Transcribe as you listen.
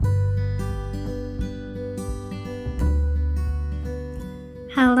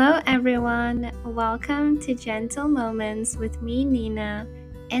Hello, everyone. Welcome to Gentle Moments with me, Nina.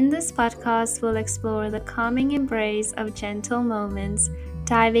 In this podcast, we'll explore the calming embrace of gentle moments,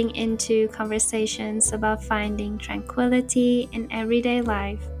 diving into conversations about finding tranquility in everyday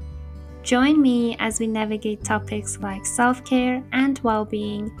life. Join me as we navigate topics like self care and well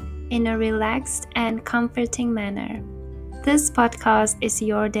being in a relaxed and comforting manner. This podcast is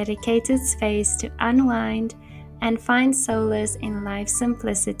your dedicated space to unwind and find solace in life's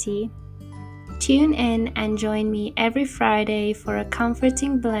simplicity. Tune in and join me every Friday for a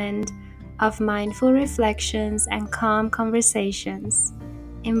comforting blend of mindful reflections and calm conversations.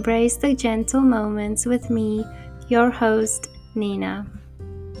 Embrace the gentle moments with me, your host, Nina.